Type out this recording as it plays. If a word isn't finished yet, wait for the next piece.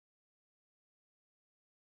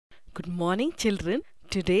Good morning, children.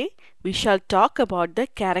 Today we shall talk about the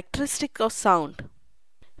characteristic of sound.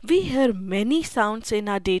 We hear many sounds in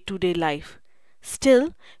our day-to-day life.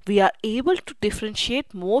 Still, we are able to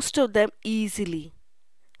differentiate most of them easily.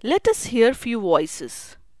 Let us hear few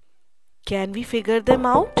voices. Can we figure them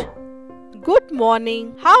out? Good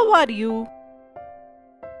morning. How are you?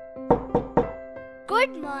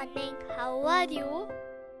 Good morning, how are you?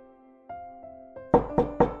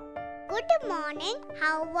 Good morning,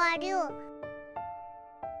 how are you?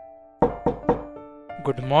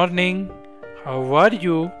 Good morning. How are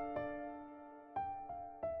you?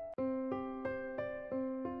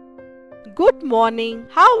 Good morning.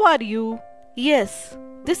 How are you? Yes,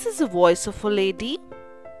 this is the voice of a lady.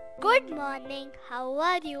 Good morning, how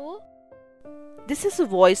are you? This is the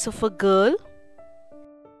voice of a girl.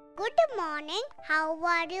 Good morning, how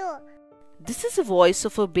are you? This is the voice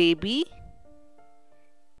of a baby.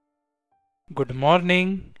 Good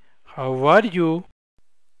morning. How are you?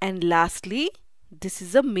 And lastly, this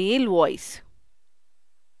is a male voice.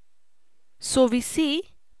 So we see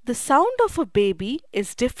the sound of a baby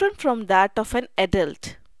is different from that of an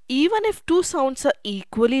adult. Even if two sounds are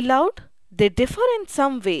equally loud, they differ in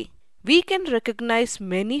some way. We can recognize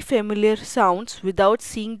many familiar sounds without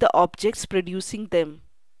seeing the objects producing them.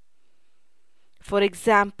 For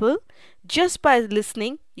example, just by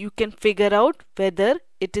listening, you can figure out whether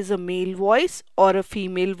it is a male voice or a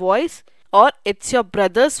female voice, or it's your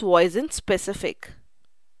brother's voice in specific.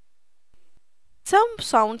 Some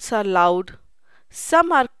sounds are loud,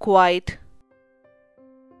 some are quiet.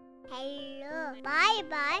 Hello, bye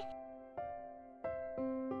bye.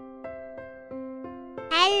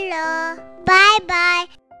 Hello, bye bye.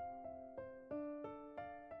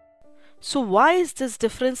 So why is this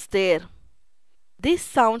difference there? These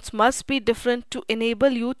sounds must be different to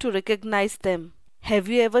enable you to recognize them. Have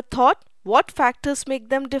you ever thought what factors make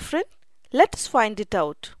them different? Let us find it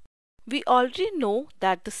out. We already know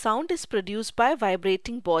that the sound is produced by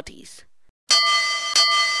vibrating bodies.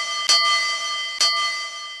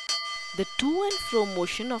 The to and fro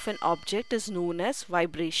motion of an object is known as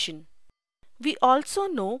vibration. We also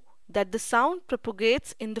know that the sound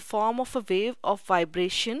propagates in the form of a wave of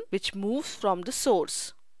vibration which moves from the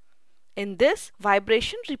source. In this,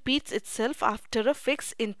 vibration repeats itself after a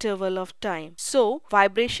fixed interval of time. So,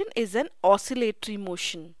 vibration is an oscillatory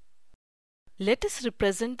motion. Let us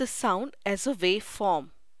represent the sound as a wave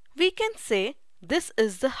form. We can say this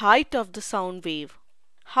is the height of the sound wave.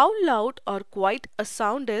 How loud or quiet a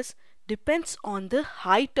sound is depends on the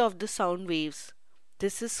height of the sound waves.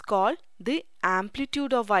 This is called the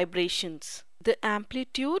amplitude of vibrations. The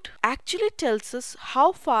amplitude actually tells us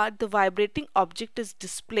how far the vibrating object is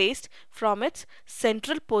displaced from its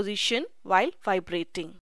central position while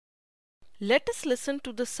vibrating. Let us listen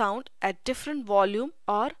to the sound at different volume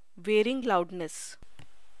or varying loudness.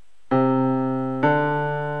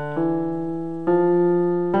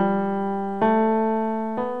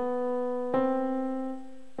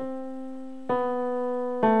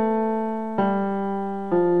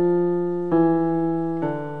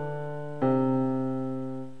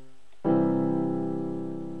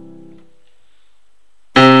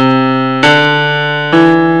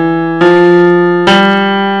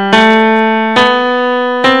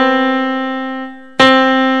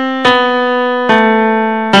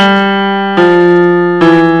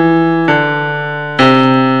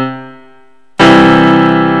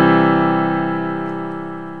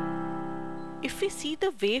 If we see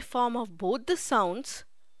the waveform of both the sounds,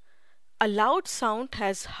 a loud sound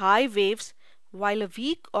has high waves while a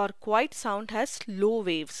weak or quiet sound has low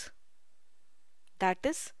waves. That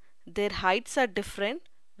is, their heights are different.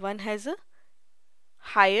 One has a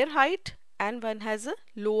higher height and one has a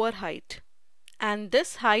lower height. And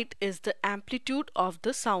this height is the amplitude of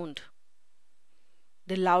the sound.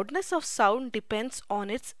 The loudness of sound depends on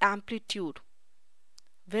its amplitude.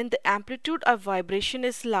 When the amplitude of vibration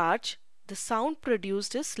is large, the sound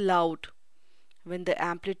produced is loud. When the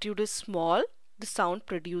amplitude is small, the sound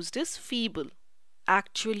produced is feeble.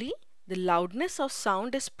 Actually, the loudness of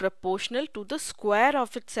sound is proportional to the square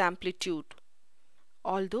of its amplitude,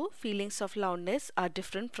 although feelings of loudness are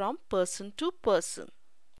different from person to person.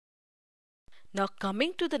 Now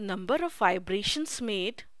coming to the number of vibrations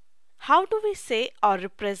made, how do we say or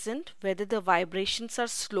represent whether the vibrations are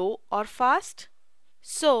slow or fast?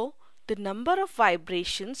 So, the number of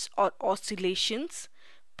vibrations or oscillations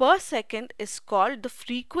per second is called the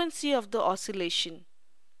frequency of the oscillation.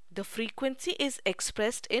 The frequency is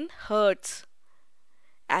expressed in Hertz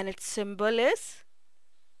and its symbol is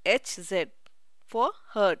Hz for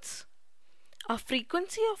Hertz. A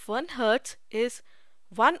frequency of 1 Hertz is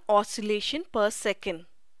 1 oscillation per second.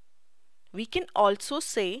 We can also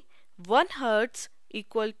say 1 Hertz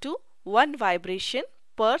equal to 1 vibration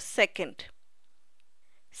per second.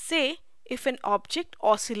 Say if an object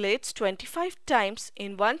oscillates 25 times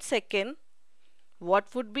in 1 second,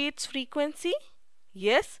 what would be its frequency?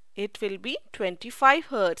 Yes, it will be 25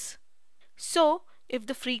 Hertz. So, if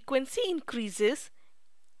the frequency increases,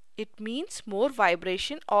 it means more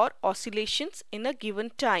vibration or oscillations in a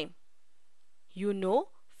given time. You know,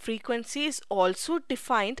 frequency is also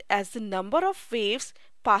defined as the number of waves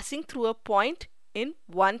passing through a point in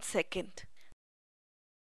 1 second.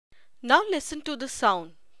 Now listen to the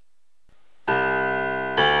sound.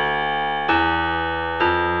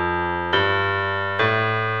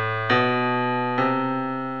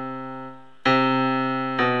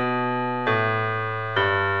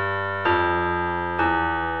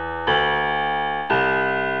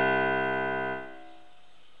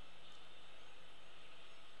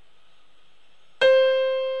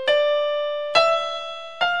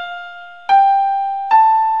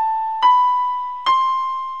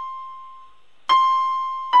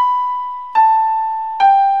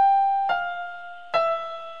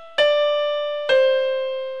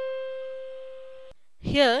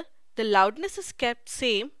 Here, the loudness is kept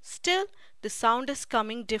same, still the sound is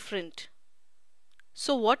coming different.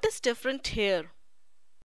 So what is different here?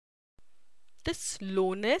 This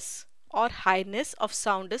lowness or highness of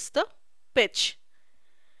sound is the pitch.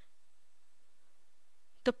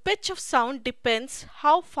 The pitch of sound depends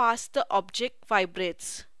how fast the object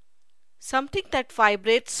vibrates. Something that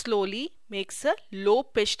vibrates slowly makes a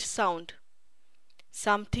low-pitched sound.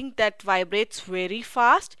 Something that vibrates very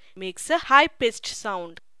fast makes a high-pitched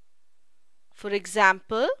sound. For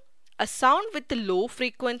example, a sound with a low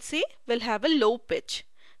frequency will have a low pitch,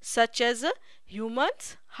 such as a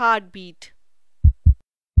human's heartbeat.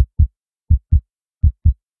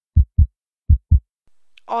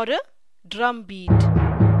 Or a drum beat.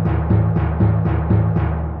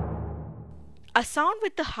 A sound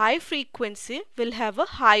with a high frequency will have a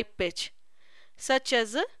high pitch, such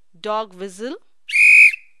as a dog whistle.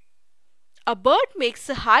 A bird makes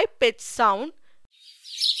a high-pitched sound,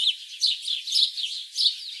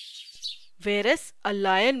 whereas a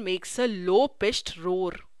lion makes a low-pitched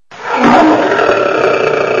roar.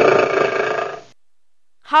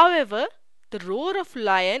 However, the roar of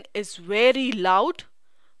lion is very loud,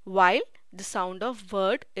 while the sound of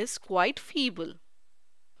bird is quite feeble.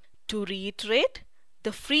 To reiterate,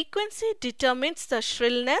 the frequency determines the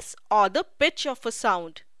shrillness or the pitch of a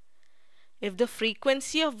sound. If the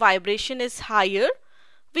frequency of vibration is higher,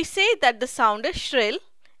 we say that the sound is shrill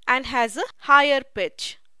and has a higher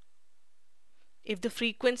pitch. If the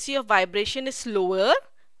frequency of vibration is lower,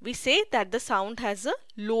 we say that the sound has a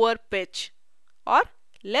lower pitch or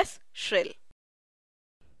less shrill.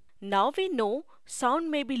 Now we know sound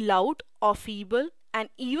may be loud or feeble and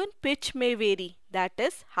even pitch may vary, that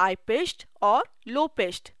is high-pitched or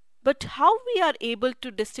low-pitched. But how we are able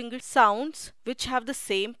to distinguish sounds which have the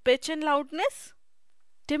same pitch and loudness?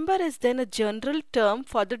 Timbre is then a general term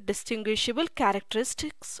for the distinguishable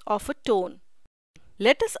characteristics of a tone.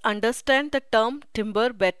 Let us understand the term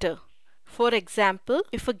timbre better. For example,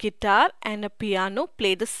 if a guitar and a piano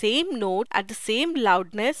play the same note at the same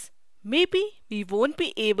loudness, maybe we won't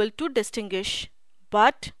be able to distinguish.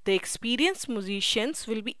 But the experienced musicians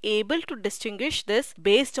will be able to distinguish this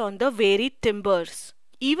based on the varied timbres,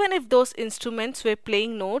 even if those instruments were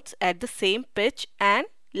playing notes at the same pitch and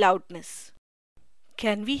loudness.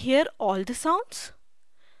 Can we hear all the sounds?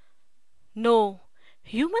 No,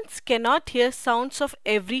 humans cannot hear sounds of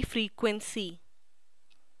every frequency.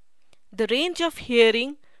 The range of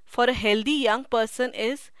hearing for a healthy young person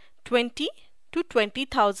is 20 to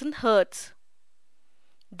 20,000 Hertz.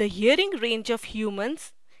 The hearing range of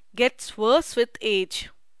humans gets worse with age.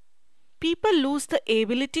 People lose the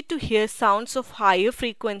ability to hear sounds of higher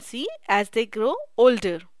frequency as they grow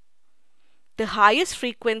older. The highest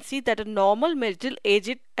frequency that a normal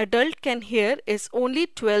middle-aged adult can hear is only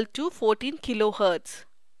 12 to 14 kHz.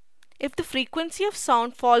 If the frequency of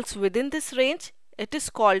sound falls within this range, it is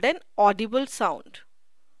called an audible sound.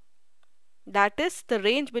 That is the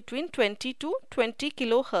range between 20 to 20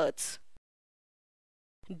 kHz.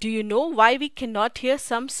 Do you know why we cannot hear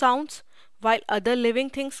some sounds while other living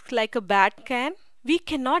things like a bat can? We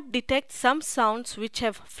cannot detect some sounds which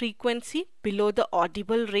have frequency below the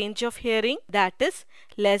audible range of hearing, that is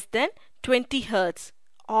less than 20 Hz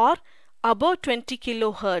or above 20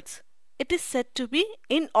 kHz. It is said to be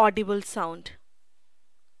inaudible sound.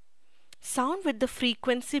 Sound with the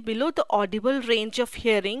frequency below the audible range of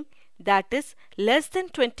hearing, that is less than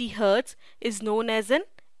 20 Hz, is known as an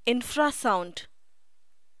infrasound.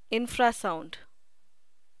 Infrasound.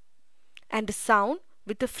 and a sound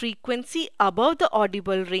with a frequency above the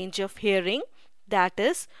audible range of hearing, that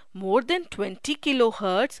is more than 20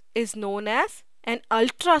 kHz, is known as an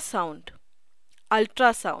ultrasound.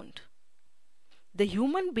 Ultrasound. The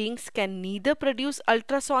human beings can neither produce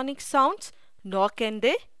ultrasonic sounds nor can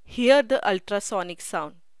they hear the ultrasonic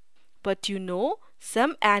sound. But you know,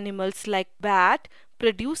 some animals like bat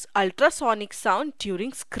produce ultrasonic sound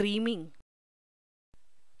during screaming.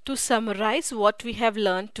 To summarize what we have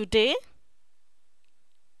learned today,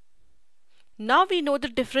 now we know the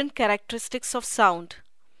different characteristics of sound.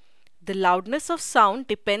 The loudness of sound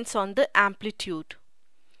depends on the amplitude.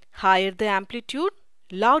 Higher the amplitude,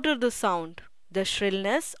 louder the sound. The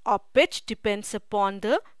shrillness or pitch depends upon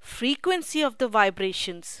the frequency of the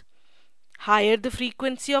vibrations. Higher the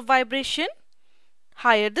frequency of vibration,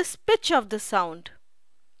 higher the pitch of the sound.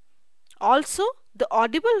 Also, the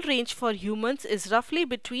audible range for humans is roughly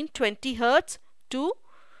between 20 Hz to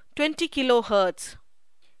 20 kHz.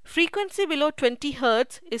 Frequency below 20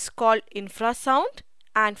 Hz is called infrasound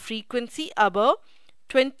and frequency above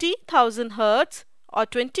 20,000 Hz or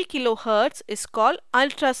 20 kHz is called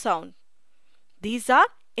ultrasound. These are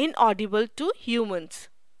inaudible to humans.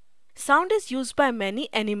 Sound is used by many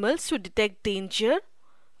animals to detect danger,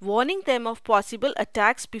 warning them of possible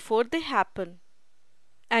attacks before they happen.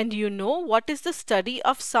 And you know what is the study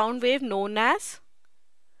of sound wave known as?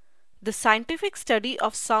 The scientific study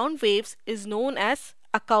of sound waves is known as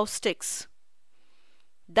acoustics.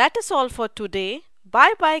 That is all for today.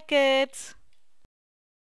 Bye bye kids.